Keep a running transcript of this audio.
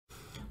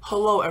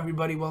Hello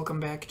everybody, welcome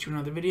back to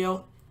another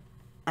video.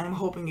 I'm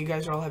hoping you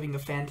guys are all having a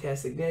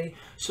fantastic day.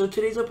 So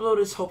today's upload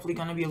is hopefully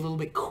going to be a little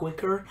bit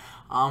quicker,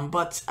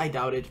 but I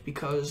doubt it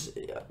because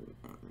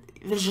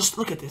there's just,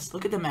 look at this,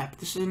 look at the map.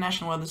 This is the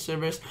National Weather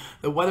Service,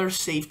 the weather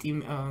safety,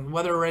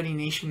 weather ready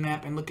nation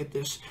map, and look at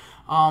this.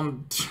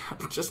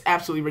 Just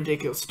absolutely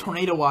ridiculous.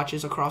 Tornado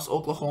watches across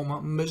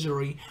Oklahoma,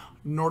 Missouri,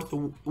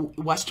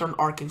 northwestern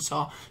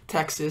Arkansas,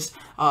 Texas,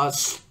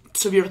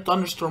 severe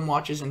thunderstorm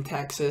watches in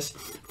Texas,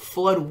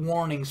 flood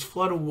warnings,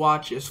 flood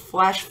watches,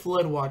 flash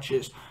flood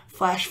watches,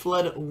 flash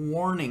flood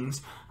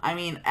warnings. I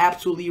mean,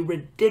 absolutely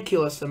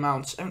ridiculous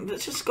amounts. I mean,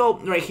 let's just go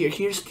right here.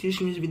 Here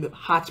seems to be the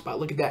hot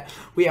spot. Look at that.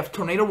 We have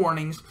tornado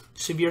warnings,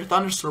 severe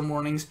thunderstorm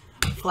warnings,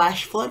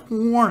 flash flood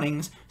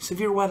warnings,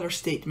 severe weather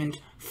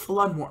statement,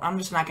 flood warning. I'm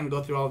just not going to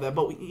go through all of that,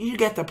 but you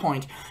get the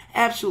point.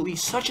 Absolutely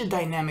such a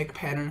dynamic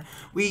pattern.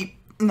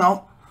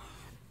 Don't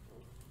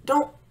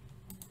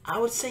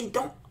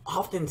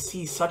often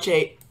see such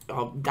a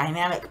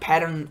dynamic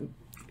pattern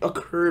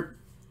occur,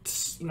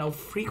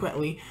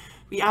 frequently.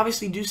 We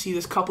obviously do see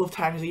this a couple of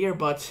times a year,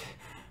 but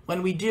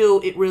when we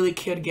do, it really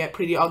could get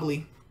pretty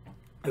ugly.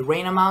 The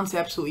rain amounts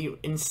absolutely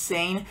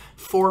insane,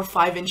 4 or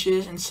 5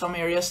 inches in some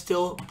areas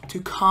still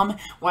to come,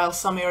 while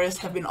some areas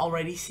have been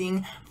already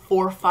seeing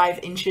 4 or 5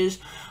 inches.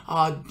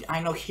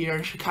 I know here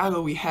in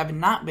Chicago we have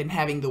not been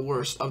having the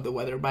worst of the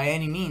weather by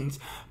any means,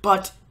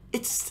 but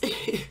it's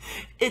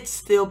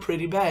still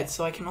pretty bad.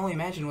 So I can only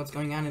imagine what's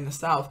going on in the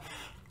South,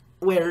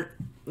 where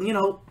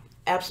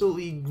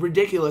absolutely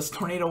ridiculous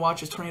tornado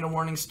watches, tornado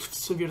warnings,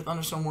 severe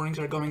thunderstorm warnings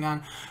are going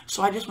on.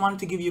 So I just wanted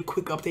to give you a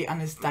quick update on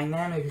this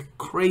dynamic,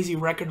 crazy,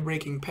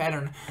 record-breaking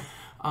pattern.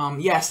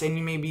 Yes, and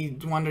you may be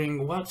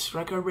wondering, what's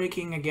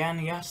record-breaking again?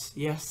 Yes,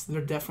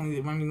 they're definitely.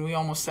 I mean, we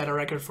almost set a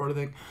record for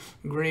the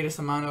greatest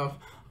amount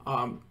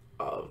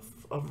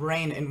of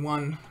rain in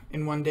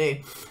one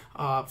day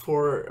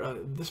for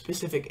the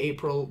specific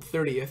April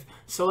 30th.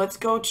 So let's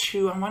go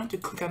to, I wanted to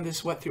click on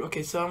this wet through.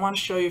 Okay, so I want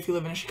to show you, if you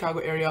live in the Chicago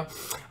area,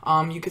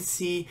 you could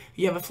see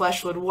you have a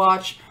flash flood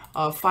watch,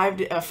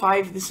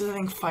 this is I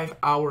think 5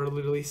 hour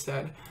literally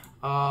said,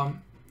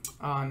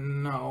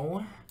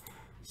 no.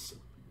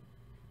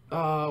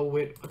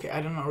 Wait, okay,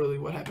 I don't know really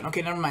what happened.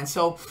 Okay, never mind.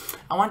 So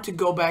I want to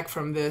go back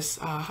from this.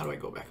 How do I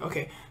go back?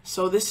 Okay,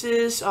 so this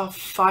is a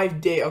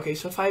 5-day. Okay,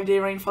 so 5-day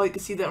rainfall. You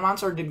can see the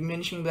amounts are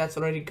diminishing. That's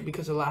already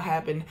because a lot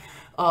happened.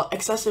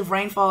 Excessive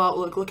rainfall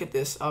outlook. Look at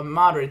this.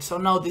 Moderate. So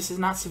no, this is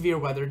not severe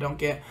weather. Don't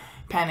get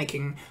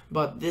panicking,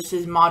 but this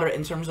is moderate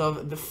in terms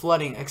of the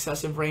flooding.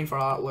 Excessive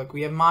rainfall outlook.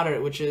 We have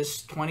moderate, which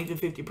is 20 to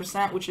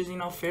 50%, which is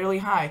fairly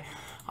high.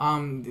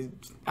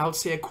 I would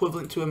say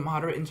equivalent to a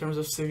moderate in terms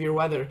of severe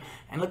weather.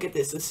 And look at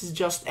this. This is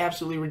just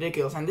absolutely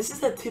ridiculous. And this is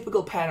the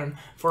typical pattern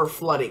for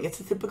flooding. It's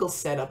a typical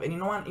setup. And you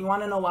know what? You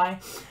want to know why?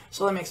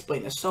 So let me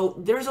explain this. So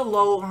there's a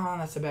low. Oh,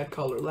 that's a bad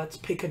color. Let's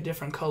pick a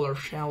different color,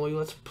 shall we?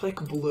 Let's pick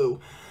blue.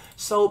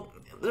 So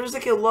there's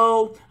like a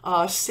low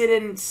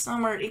sit-in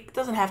somewhere. It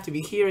doesn't have to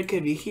be here. It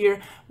could be here.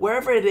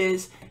 Wherever it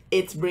is,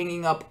 it's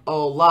bringing up a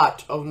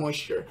lot of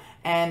moisture.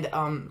 And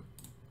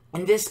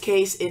in this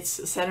case,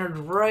 it's centered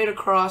right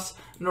across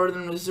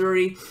northern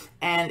Missouri,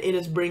 and it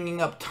is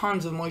bringing up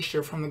tons of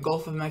moisture from the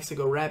Gulf of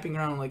Mexico, wrapping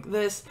around like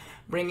this,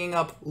 bringing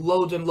up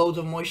loads and loads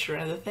of moisture.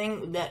 And the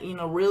thing that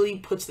really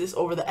puts this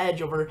over the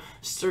edge over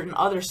certain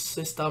other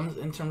systems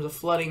in terms of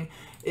flooding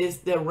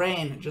is the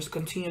rain just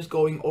continues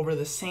going over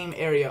the same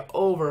area,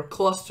 over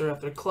cluster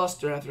after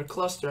cluster after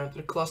cluster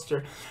after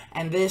cluster,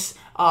 and this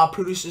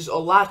produces a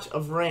lot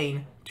of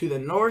rain to the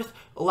north,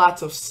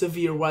 lots of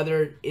severe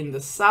weather in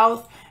the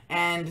south,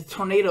 and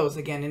tornadoes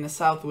again in the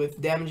south with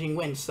damaging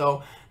winds.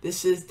 So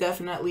this is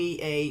definitely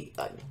a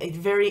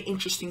very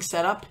interesting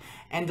setup,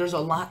 and there's a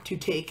lot to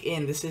take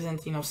in. This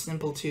isn't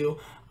simple to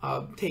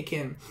take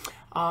in.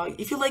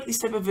 If you like these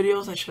type of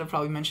videos, I should have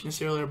probably mentioned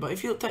this earlier, but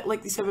if you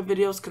like these type of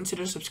videos,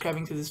 consider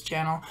subscribing to this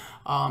channel.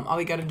 All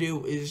you gotta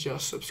do is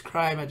just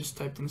subscribe. I just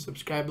typed in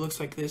subscribe. It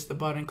looks like this, the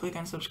button. Click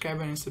on subscribe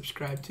and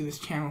subscribe to this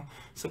channel.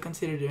 So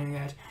consider doing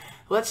that.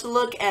 Let's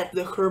look at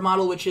the curve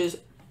model, which is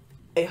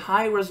a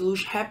high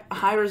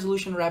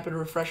resolution rapid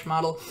refresh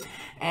model,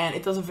 and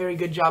it does a very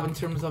good job in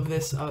terms of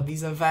this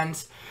these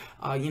events.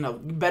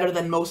 Better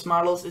than most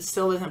models. It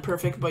still isn't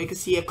perfect, but you can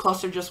see a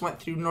cluster just went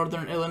through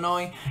northern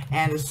Illinois,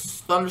 and the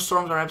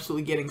thunderstorms are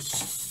absolutely getting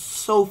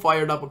so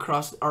fired up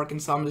across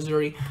Arkansas,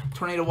 Missouri.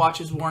 Tornado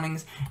watches,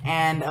 warnings,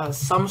 and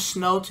some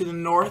snow to the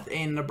north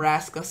in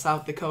Nebraska,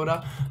 South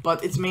Dakota.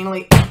 But it's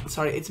mainly,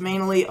 sorry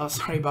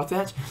about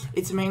that.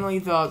 It's mainly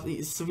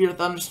the severe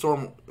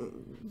thunderstorms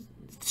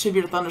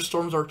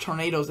or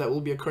tornadoes that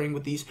will be occurring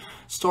with these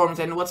storms.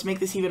 And what makes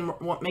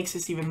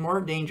this even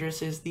more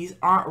dangerous is these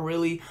aren't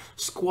really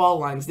squall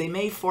lines. They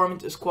may form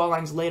into squall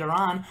lines later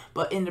on,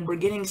 but in the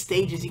beginning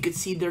stages you could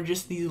see they're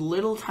just these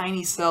little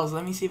tiny cells.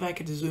 Let me see if I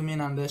could zoom in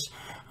on this.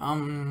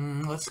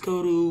 Let's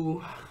go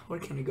to, where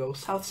can we go?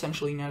 South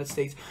Central United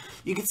States.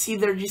 You can see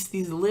they're just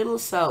these little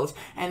cells,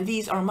 and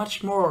these are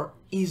much more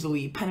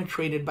easily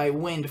penetrated by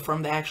wind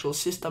from the actual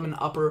system and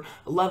upper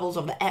levels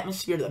of the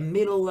atmosphere, the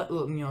middle,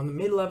 the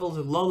mid levels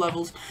and low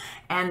levels,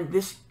 and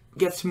this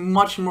gets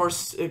much more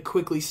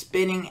quickly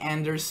spinning,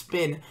 and there's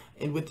spin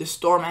with the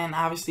storm, and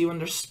obviously when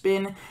there's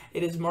spin,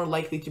 it is more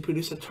likely to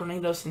produce a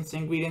tornado since the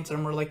ingredients are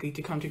more likely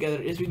to come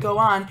together. As we go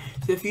on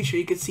to the future,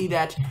 you can see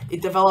that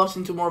it develops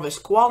into more of a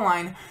squall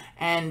line,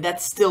 and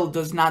that still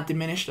does not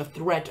diminish the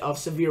threat of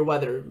severe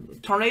weather.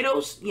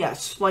 Tornadoes,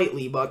 yes,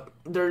 slightly, but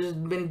there's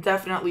been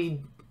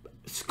definitely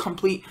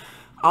complete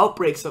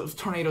outbreaks of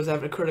tornadoes that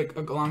have occurred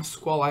along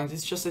squall lines.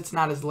 It's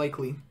not as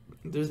likely.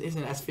 There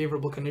isn't as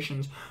favorable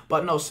conditions.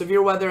 But no,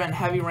 severe weather and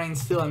heavy rain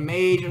still a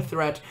major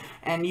threat,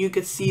 and you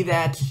could see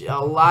that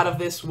a lot of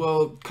this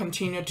will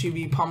continue to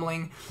be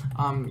pummeling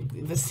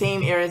the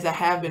same areas that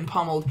have been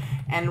pummeled,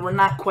 and we're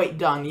not quite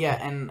done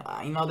yet. And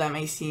I know that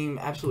may seem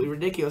absolutely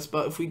ridiculous,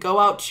 but if we go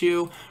out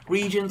to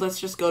regions, let's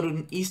just go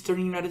to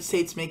eastern United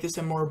States, make this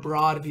a more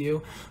broad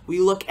view. We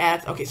look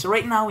at, okay, so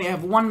right now we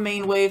have one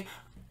main wave.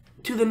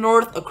 To the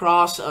north,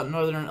 across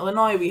northern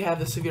Illinois, we have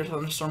the severe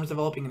thunderstorms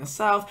developing in the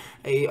south,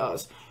 a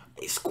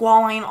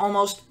squall line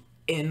almost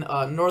in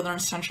northern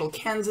central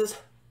Kansas,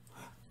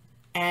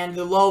 and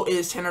the low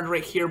is centered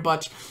right here,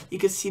 but you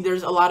can see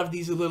there's a lot of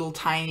these little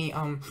tiny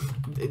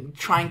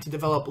trying to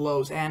develop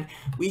lows, and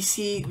we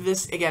see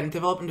this again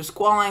develop into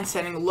squall lines,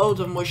 sending loads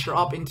of moisture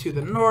up into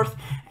the north,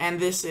 and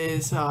this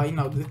is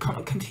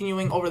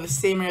continuing over the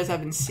same areas.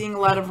 I've been seeing a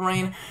lot of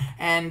rain,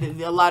 and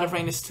a lot of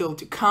rain is still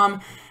to come.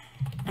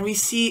 And we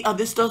see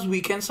this does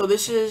weaken, so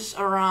this is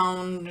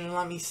around,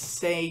 let me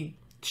say,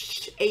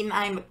 8,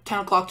 9, 10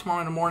 o'clock tomorrow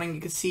in the morning.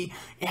 You can see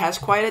it has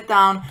quieted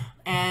down,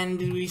 and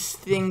we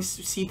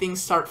see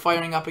things start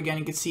firing up again.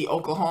 You can see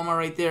Oklahoma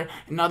right there,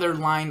 another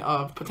line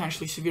of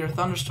potentially severe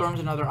thunderstorms,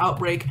 another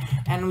outbreak,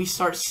 and we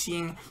start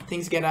seeing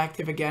things get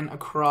active again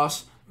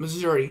across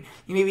Missouri.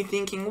 You may be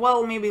thinking,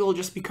 well, maybe it'll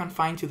just be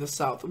confined to the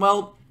south.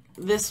 Well,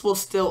 this will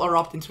still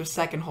erupt into a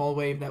second whole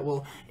wave that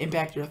will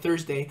impact your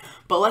Thursday.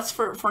 But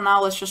for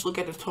now, let's just look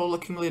at the total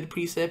accumulated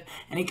precip,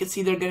 and you can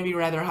see they're going to be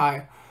rather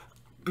high.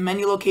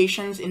 Many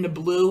locations in the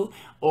blue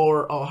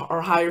or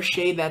higher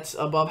shade that's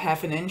above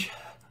half an inch.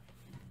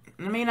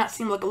 It may not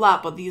seem like a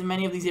lot, but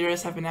many of these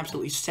areas have been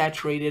absolutely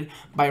saturated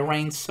by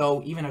rain,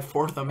 so even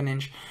 1/4 of an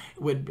inch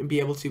would be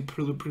able to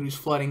produce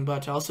flooding.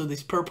 But also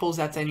these purples,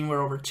 that's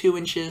anywhere over 2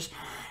 inches.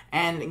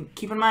 And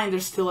keep in mind,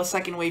 there's still a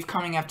second wave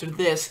coming after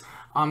this.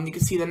 You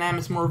can see the NAM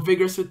is more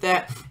vigorous with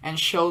that and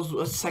shows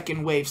a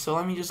second wave. So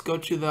let me just go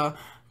to the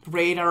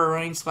radar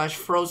rain /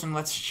 frozen.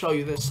 Let's show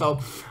you this.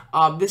 So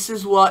this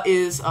is what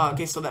is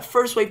okay. So that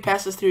first wave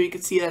passes through. You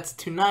can see that's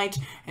tonight,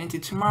 and into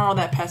tomorrow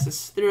that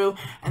passes through,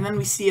 and then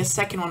we see a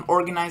second one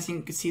organizing.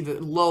 You can see the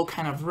low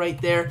kind of right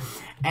there,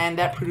 and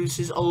that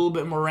produces a little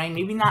bit more rain.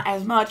 Maybe not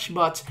as much,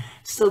 but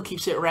still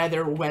keeps it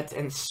rather wet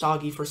and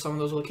soggy for some of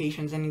those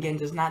locations. And again,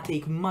 does not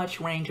take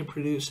much rain to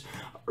produce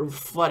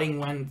flooding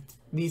when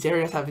these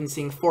areas have been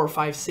seeing 4,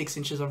 5, 6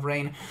 inches of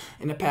rain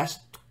in the past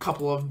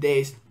couple of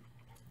days.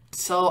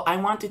 So I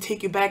want to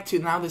take you back to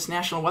now this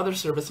National Weather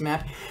Service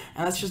map,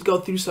 and let's just go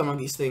through some of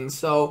these things.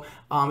 So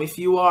if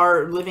you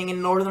are living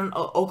in northern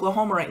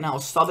Oklahoma right now,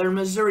 southern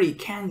Missouri,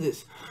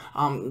 Kansas,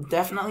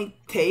 definitely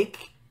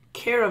take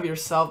care of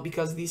yourself,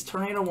 because these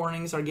tornado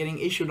warnings are getting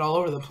issued all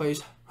over the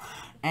place,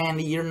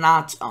 and you're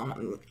not,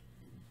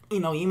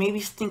 you may be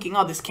thinking,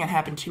 oh, this can't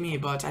happen to me,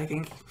 but I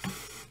think,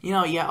 you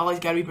always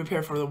got to be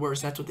prepared for the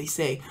worst. That's what they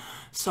say.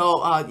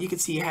 So you can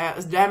see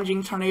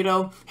damaging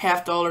tornado,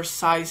 $50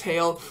 size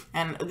hail,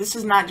 and this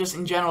is not just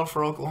in general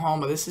for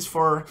Oklahoma. This is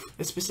for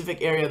a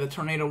specific area, the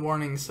tornado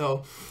warning.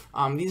 So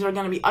these are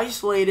going to be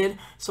isolated.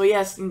 So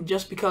yes,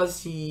 just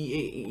because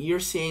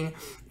you're seeing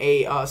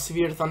a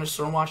severe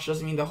thunderstorm watch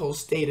doesn't mean the whole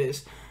state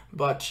is.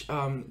 But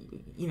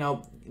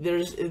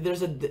there's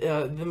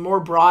the more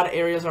broad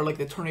areas are like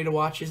the tornado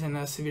watches and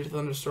the severe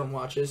thunderstorm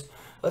watches.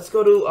 Let's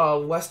go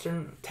to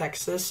western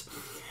Texas,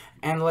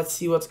 and let's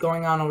see what's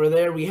going on over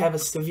there. We have a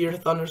severe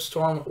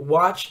thunderstorm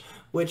watch,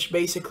 which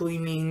basically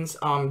means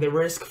the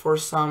risk for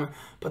some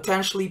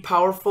potentially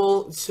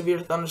powerful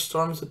severe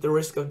thunderstorms with the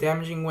risk of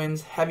damaging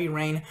winds, heavy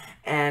rain,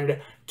 and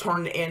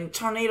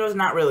tornadoes.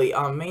 Not really.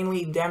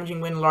 Mainly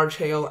damaging wind, large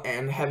hail,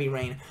 and heavy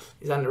rain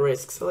is on the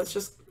risk. So let's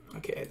just,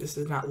 okay, this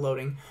is not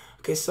loading.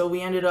 Okay, so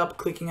we ended up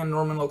clicking on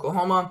Norman,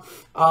 Oklahoma.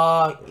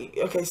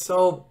 Okay,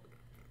 so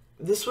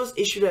this was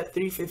issued at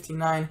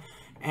 3:59,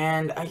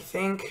 and I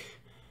think,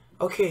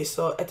 okay,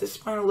 so at this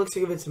point it looks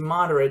like if it's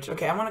moderate.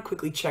 Okay, I want to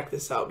quickly check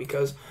this out,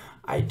 because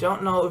I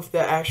don't know if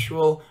the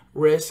actual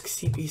risk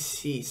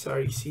CPS,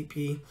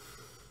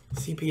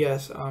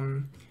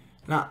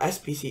 not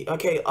SPC.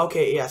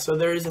 Okay, yeah, so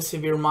there is a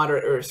severe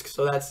moderate risk,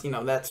 so that's,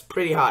 that's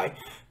pretty high,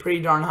 pretty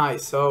darn high.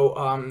 So,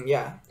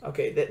 yeah,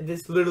 okay,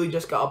 this literally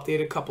just got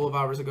updated a couple of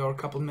hours ago, or a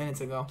couple of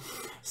minutes ago.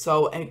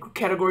 So,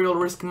 categorical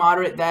risk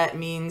moderate, that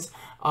means,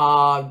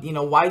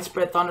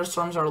 widespread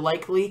thunderstorms are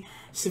likely,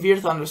 severe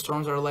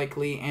thunderstorms are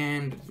likely,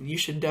 and you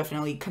should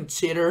definitely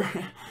consider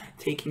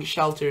taking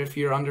shelter if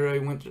you're under a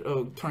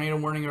tornado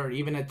warning, or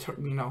even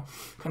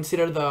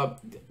consider the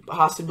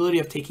possibility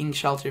of taking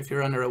shelter if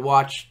you're under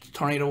a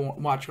tornado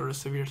watch or a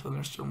severe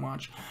thunderstorm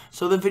watch.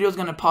 So the video is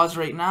going to pause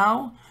right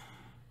now.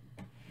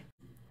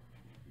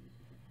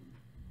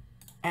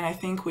 and I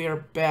think we are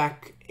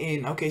back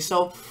in. Okay,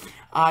 so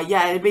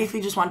yeah, I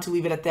basically just want to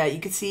leave it at that. You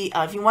can see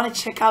if you want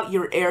to check out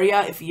your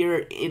area, if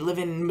you live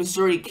in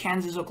Missouri,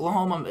 Kansas,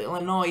 Oklahoma,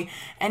 Illinois,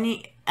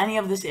 any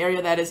of this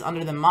area that is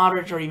under the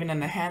moderate or even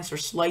an enhanced or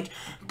slight,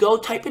 go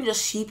type in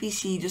just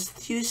CPC. Just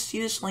see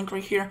this link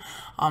right here.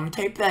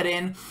 Type that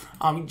in.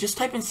 Just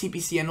type in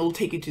CPC and it'll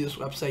take you to this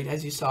website,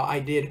 as you saw I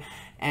did.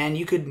 And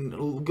you could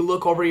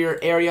look over your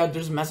area.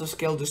 There's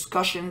mesoscale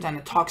discussions, and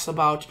it talks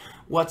about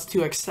what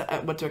to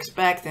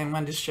expect and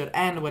when this should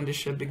end, when this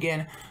should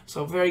begin.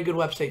 So very good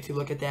website to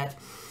look at that.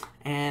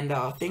 And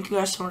thank you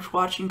guys so much for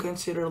watching.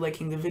 Consider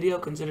liking the video.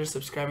 Consider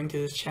subscribing to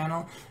this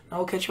channel. And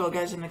I'll catch you all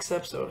guys in the next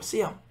episode. See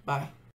ya. Bye.